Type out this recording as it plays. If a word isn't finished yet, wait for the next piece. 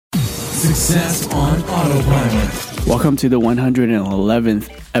Success on Autopilot. Welcome to the 111th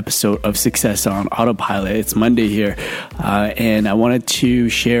episode of Success on Autopilot. It's Monday here, and I wanted to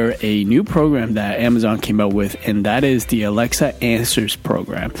share a new program that Amazon came out with, and that is the Alexa Answers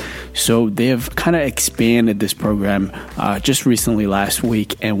program. So they have kind of expanded this program just recently last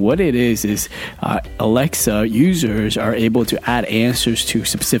week, and what it is Alexa users are able to add answers to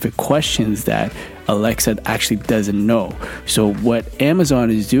specific questions that Alexa actually doesn't know. So what Amazon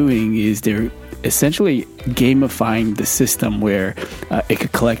is doing is they're essentially gamifying the system where it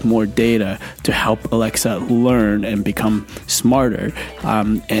could collect more data to help Alexa learn and become smarter,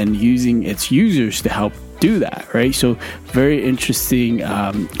 and using its users to help do that, right? So very interesting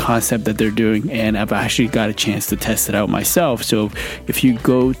concept that they're doing, and I've actually got a chance to test it out myself. So if you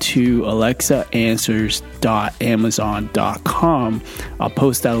go to alexaanswers.amazon.com, I'll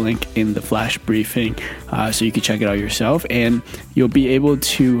post that link in the flash briefing so you can check it out yourself, and you'll be able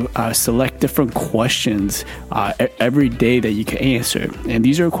to select different questions every day that you can answer. And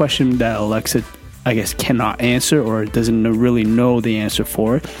these are questions that Alexa, I guess, cannot answer or doesn't really know the answer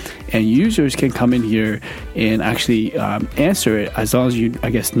for. And users can come in here and actually answer it as long as you, I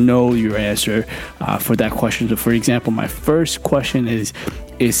guess, know your answer for that question. So for example, my first question is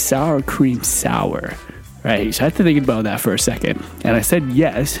sour cream sour? Right? So I had to think about that for a second. And I said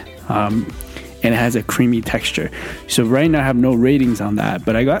yes, and it has a creamy texture. So right now I have no ratings on that,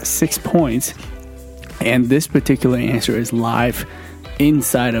 but I got 6 points. And this particular answer is live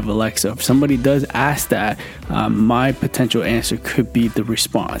inside of Alexa. If somebody does ask that, my potential answer could be the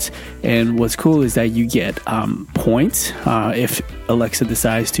response. And what's cool is that you get points if Alexa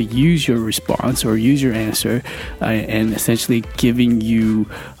decides to use your response or use your answer, and essentially giving you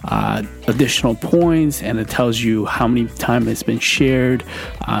additional points, and it tells you how many times it's been shared,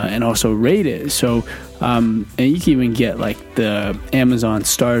 and also rated. So and you can even get like the Amazon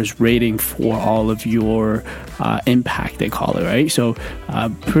stars rating for all of your impact, they call it, right? So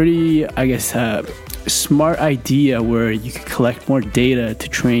pretty, I guess, smart idea where you can collect more data to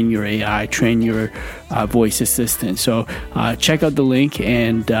train your AI, train your voice assistant. So check out the link,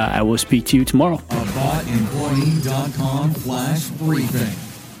 and I will speak to you tomorrow. AboutEmployee.com/briefing.